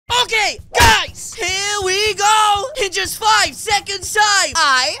Okay, guys, here we go. In just 5 seconds time,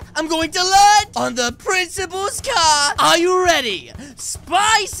 I am going to land on the principal's car. Are you ready?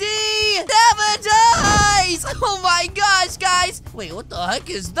 Spicy never dies. Oh my gosh, guys. Wait, what the heck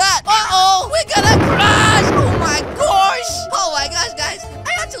is that? Uh-oh, we're gonna crash. Oh my gosh. Oh my gosh, guys.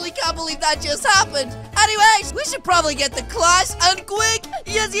 I actually can't believe that just happened. Anyways, we should probably get the class and quick.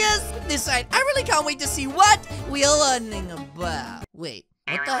 Yes, yes. This side, I really can't wait to see what we are learning about. Wait.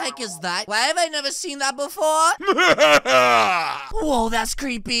 What the heck is that? Why have I never seen that before? Whoa, that's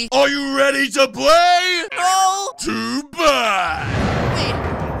creepy. Are you ready to play? No. Too bad.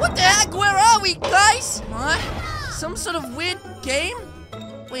 Wait, what the heck? Where are we, guys? What? Some sort of weird game?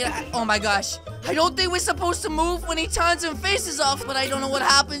 Wait, oh my gosh. I don't think we're supposed to move when he turns and faces off, but I don't know what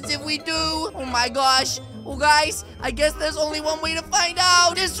happens if we do. Oh my gosh. Well, guys, I guess there's only one way to find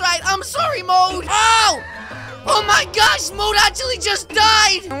out. That's right. I'm sorry, Mode. Oh! Oh my gosh, Mode actually just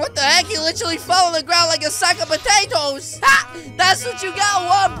died! And what the heck? He literally fell on the ground like a sack of potatoes! Ha! That's what you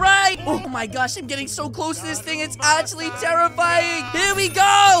got, Warbright! Oh my gosh, I'm getting so close to this thing, it's actually terrifying! Here we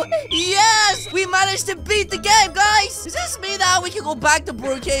go! Yes! We managed to beat the game, guys! Does this mean that we can go back to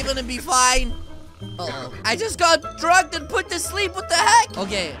Brookhaven and be fine? Uh-oh. I just got drugged and put to sleep, what the heck?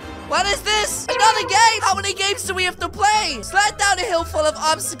 Okay. What is this? Another game? How many games do we have to play? Slide down a hill full of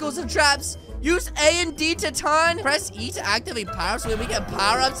obstacles and traps. Use A and D to turn. Press E to activate power-ups. Wait, we get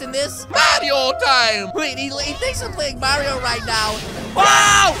power-ups in this? Mario time! Wait, he thinks I'm playing Mario right now.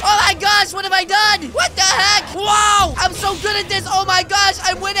 Wow! Oh my gosh, what have I done? What the heck? Wow! I'm so good at this. Oh my gosh,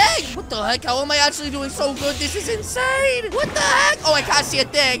 I'm winning. What the heck? How am I actually doing so good? This is insane. What the heck? Oh, I can't see a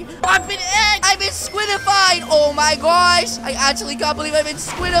thing. I've been egged. I've been squidified. Oh my gosh. I actually can't believe I've been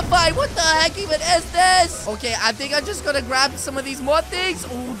squidified. What the heck even is this? Okay, I think I'm just gonna grab some of these more things.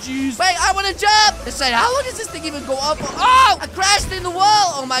 Oh, jeez. Wait, I want to jump. This side, how long does this thing even go up? Oh, I crashed in the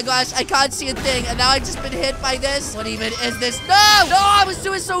wall. Oh my gosh, I can't see a thing. And now I've just been hit by this. What even is this? No, no, I was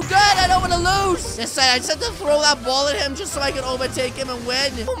doing so good. I don't want to lose. This side, I just have to throw that ball at him just so I can overtake him and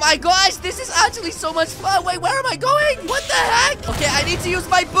win. Oh my gosh, this is actually so much fun. Wait, where am I going? What the heck? Okay, I need to use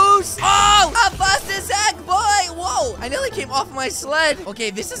my boost. Oh, I'm fast as heck, boy. Whoa, I nearly came off my sled.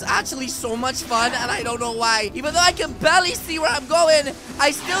 Okay, this is actually so much fun, and I don't know why. Even though I can barely see where I'm going,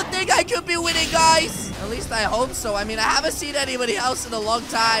 I still think I could be winning, guys. At least I hope so. I mean, I haven't seen anybody else in a long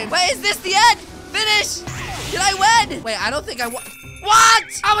time. Wait, is this the end? Finish! Did I win? Wait, I don't think I won. What?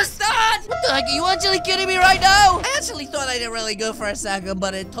 I was stunned! What the heck? Are you actually kidding me right now? I actually thought I did really good for a second,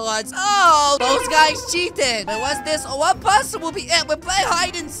 but it turns... Oh, those guys cheated. Wait, what's this? Oh, what puzzle will be it? We're playing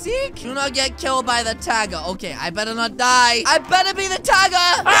hide and seek? Do not get killed by the tagger. Okay, I better not die. I better be the tagger.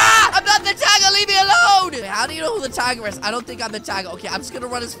 Ah! I'm not the tagger. Leave me alone. Wait, how do you know who the tagger is? I don't think I'm the tagger. Okay, I'm just gonna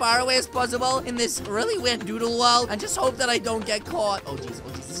run as far away as possible in this really weird doodle wall and just hope that I don't get caught. Oh, jeez. Oh,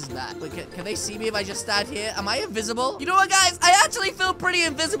 jeez. This is bad. Wait, can they see me if I just stand here? Am I invisible? You know what, guys? I actually feel pretty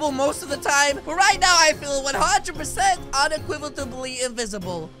invisible most of the time, but right now I feel 100% unequivocally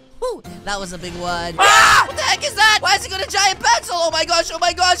invisible. Whew, that was a big one. Ah! What the heck is that? Why is he got a giant pencil? Oh my gosh, what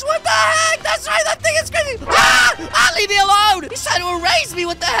the heck? That's right, that thing is crazy. Ah! Ah, leave me alone. He's trying to erase me,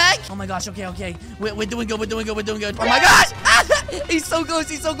 what the heck? Oh my gosh, okay. We're doing good, we're doing good. Oh my gosh! Ah! He's so close,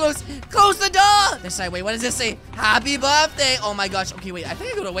 Close the door. This side, wait, what does this say? Happy birthday. Oh my gosh, okay, wait, I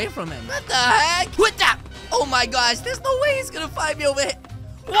think I got away from him. What the heck? What the? Oh my gosh, there's no way he's gonna find me over here.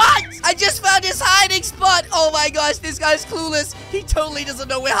 What? I just found his hiding spot. Oh my gosh, this guy's clueless. He totally doesn't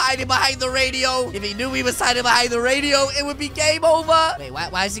know we're hiding behind the radio. If he knew we was hiding behind the radio, it would be game over. Wait,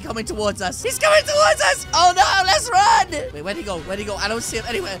 why is he coming towards us? He's coming towards us. Oh no, let's run. Wait, where'd he go? I don't see him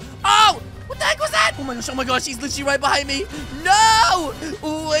anywhere. Oh! What the heck was that? Oh my gosh, he's literally right behind me. No!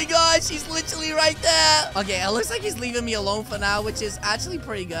 Oh my gosh, he's literally right there. Okay, it looks like he's leaving me alone for now, which is actually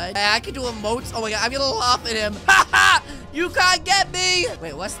pretty good. I can do emotes. Oh my god, I'm gonna laugh at him. Ha ha! You can't get me.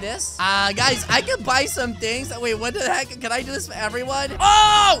 Wait, what's this? Guys, I can buy some things. Wait, what the heck? Can I do this for everyone?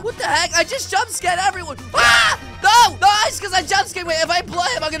 Oh! What the heck? I just jump scared everyone. Ah! No! No, it's because I jump scared. Wait, if I blow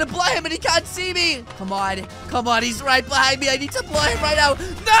him, I'm gonna blow him and he can't see me. Come on, he's right behind me. I need to blow him right now.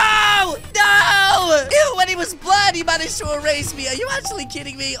 No! No! Ew, when he was blood, he managed to erase me. Are you actually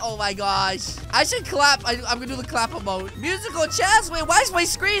kidding me? Oh my gosh. I should clap. I'm gonna do the clap mode. Musical chairs? Wait, why is my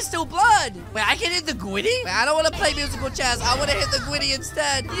screen still blood? Wait, I can hit the Gwitty? Wait, I don't want to play musical chairs. I want to hit the Gwitty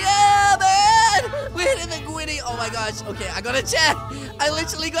instead. Yeah, man! We're hitting the Gwitty. Oh my gosh. Okay, I got a chair. I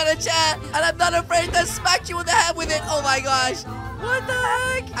literally got a chair, and I'm not afraid to smack you in the head with it. Oh my gosh. What the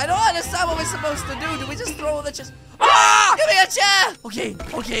heck? I don't understand what we're supposed to do. Do we just throw the chairs? Ah! Give me a chair!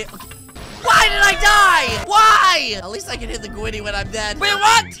 Okay. Why did I die? Why? At least I can hit the Gwitty when I'm dead. Wait,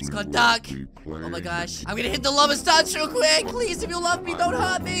 what? It's gone dark. Oh my gosh. I'm gonna hit the lava stance real quick. Please, if you love me, don't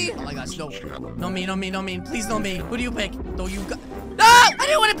hurt me. Oh my gosh, no. No me, no me, no me. Please, no me. Who do you pick? No, you got. No! I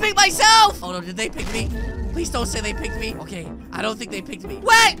didn't want to pick myself! Oh no, did they pick me? Please don't say they picked me. Okay, I don't think they picked me.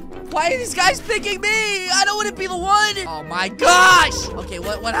 Wait! Why are these guys picking me? I don't want to be the one. Oh my gosh! Okay,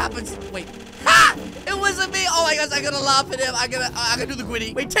 what happens? Wait. Ha! It wasn't me. Oh my gosh, I'm gonna laugh at him. I'm gonna do the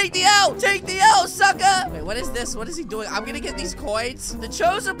Gwitty. Wait, take the L! Take the L, sucker! Wait, what is this? What is he doing? I'm gonna get these coins. The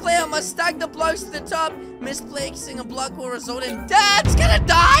chosen player must stack the blocks to the top, misplacing a block will result in death. He's gonna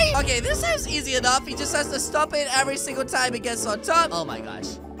die? Okay, this is easy enough. He just has to stop it every single time it gets on top. Oh my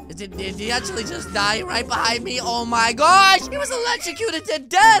gosh. Did he actually just die right behind me? Oh my gosh! He was electrocuted to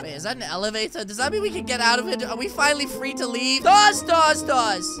death! Wait, is that an elevator? Does that mean we can get out of it? Are we finally free to leave? Doors, doors,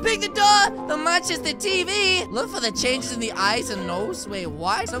 doors! Pick the door that matches the TV! Look for the changes in the eyes and nose. Wait,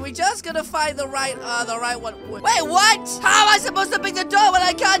 what? So we just gotta find the right one. Wait, what? How am I supposed to pick the door when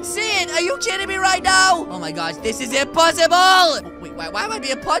I can't see it? Are you kidding me right now? Oh my gosh, this is impossible! Oh, wait, why am I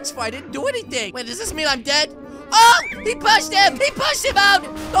being punched for? I didn't do anything. Wait, does this mean I'm dead? Oh! He pushed him! He pushed him out!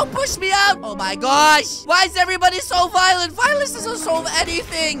 Don't push me out! Oh my gosh! Why is everybody so violent? Violence doesn't solve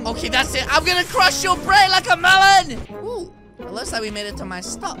anything! Okay, that's it. I'm gonna crush your brain like a melon! Ooh. It looks like we made it to my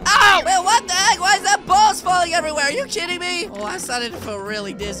stop. Ow! Wait, what the heck? Why is that balls falling everywhere? Are you kidding me? Oh, I started to feel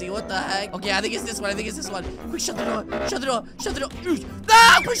really dizzy. What the heck? Okay, I think it's this one. I think it's this one. Quick, shut the door. Shut the door. Shut the door.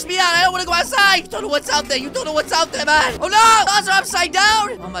 No! Push me out. I don't want to go outside. You don't know what's out there. You don't know what's out there, man. Oh, no! Doors are upside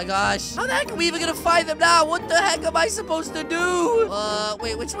down. Oh, my gosh. How the heck are we even going to find them now? What the heck am I supposed to do?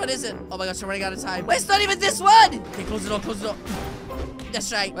 Wait, which one is it? Oh, my gosh, we're running out of time. Wait, it's not even this one. Okay, close the door. Close the door.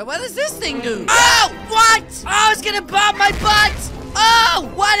 That's right. Wait, what does this thing do? Oh, what? Oh, it's gonna bomb my butt.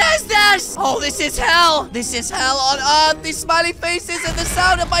 Oh, what is this? Oh, this is hell. This is hell on earth. These smiley faces and the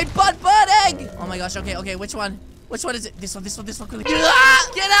sound of my butt burning. Oh my gosh. Okay, which one? Which one is it? This one. Quickly.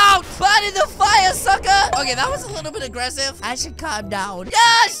 Get out! Burn in the fire, sucker! Okay, that was a little bit aggressive. I should calm down.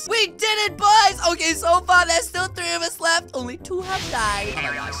 Yes! We did it, boys! Okay, so far, there's still 3 of us left. Only 2 have died. Oh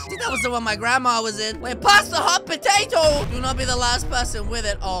my gosh. I think that was the one my grandma was in. Wait, pass the hot potato! Do not be the last person with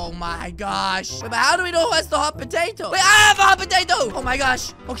it. Oh my gosh. Wait, but how do we know who has the hot potato? Wait, I have a hot potato! Oh my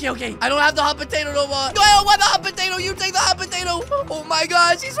gosh. Okay. I don't have the hot potato no more. No, I don't want the hot potato. You take the hot potato. Oh my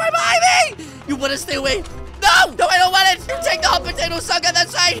gosh, he's right behind me! You better stay away. No, I don't want it. You take the hot potato, sucker.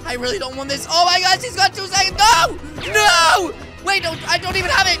 That's right. I really don't want this. Oh my gosh, he's got 2 seconds. No! Wait, no, I don't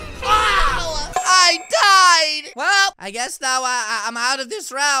even have it. Wow, I died. Well, I guess now I'm out of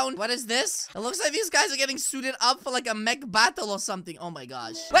this round. What is this? It looks like these guys are getting suited up for like a mech battle or something. Oh my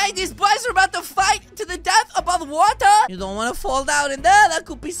gosh. Wait, these boys are about to fight to the death above water. You don't want to fall down in there. That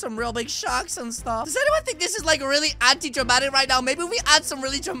could be some real big sharks and stuff. Does anyone think this is like really anti-dramatic right now? Maybe if we add some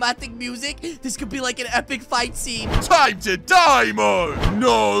really dramatic music, this could be like an epic fight scene. Time to die, man!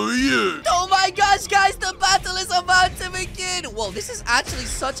 No, you! Oh my gosh, guys, the battle is about to begin. Whoa, this is actually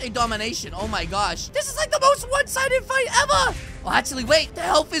such a domination. Oh my gosh. This is like the most one-sided fight ever. Oh, actually, wait. The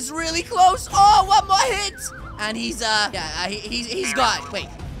health is really close. Oh, 1 more hit. And he's gone. Wait.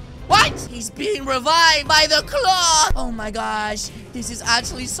 What? He's being revived by the claw. Oh my gosh. This is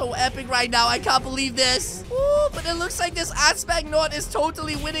actually so epic right now. I can't believe this. Ooh, but it looks like this Aspect Nord is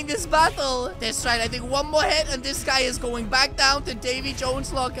totally winning this battle. That's right. I think 1 more hit and this guy is going back down to Davy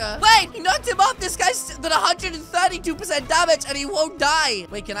Jones' locker. Wait, he knocked him off. This guy's got 132% damage and he won't die.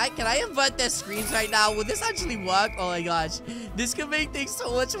 Wait, can I invert their screens right now? Will this actually work? Oh my gosh. This could make things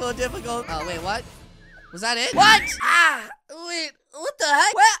so much more difficult. Oh, wait, what? Was that it? What? Ah, wait. What the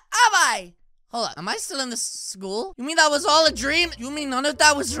heck? Where am I? Hold up. Am I still in the school? You mean that was all a dream? You mean none of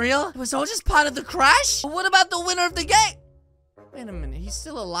that was real? It was all just part of the crash? But what about the winner of the game? Wait a minute, he's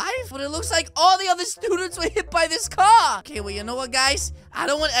still alive? But it looks like all the other students were hit by this car. Okay, well, you know what, guys? I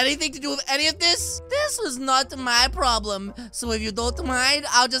don't want anything to do with any of this. This was not my problem. So if you don't mind,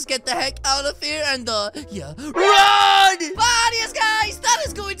 I'll just get the heck out of here and, yeah, run! But yes, guys, that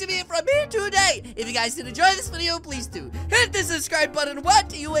is going to be it from me today. If you guys did enjoy this video, please do hit the subscribe button.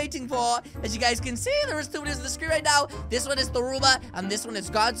 What are you waiting for? As you guys can see, there is 2 videos on the screen right now. This one is DARUMA, and this one is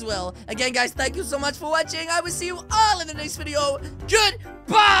God's Will. Again, guys, thank you so much for watching. I will see you all in the next video.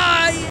 Goodbye!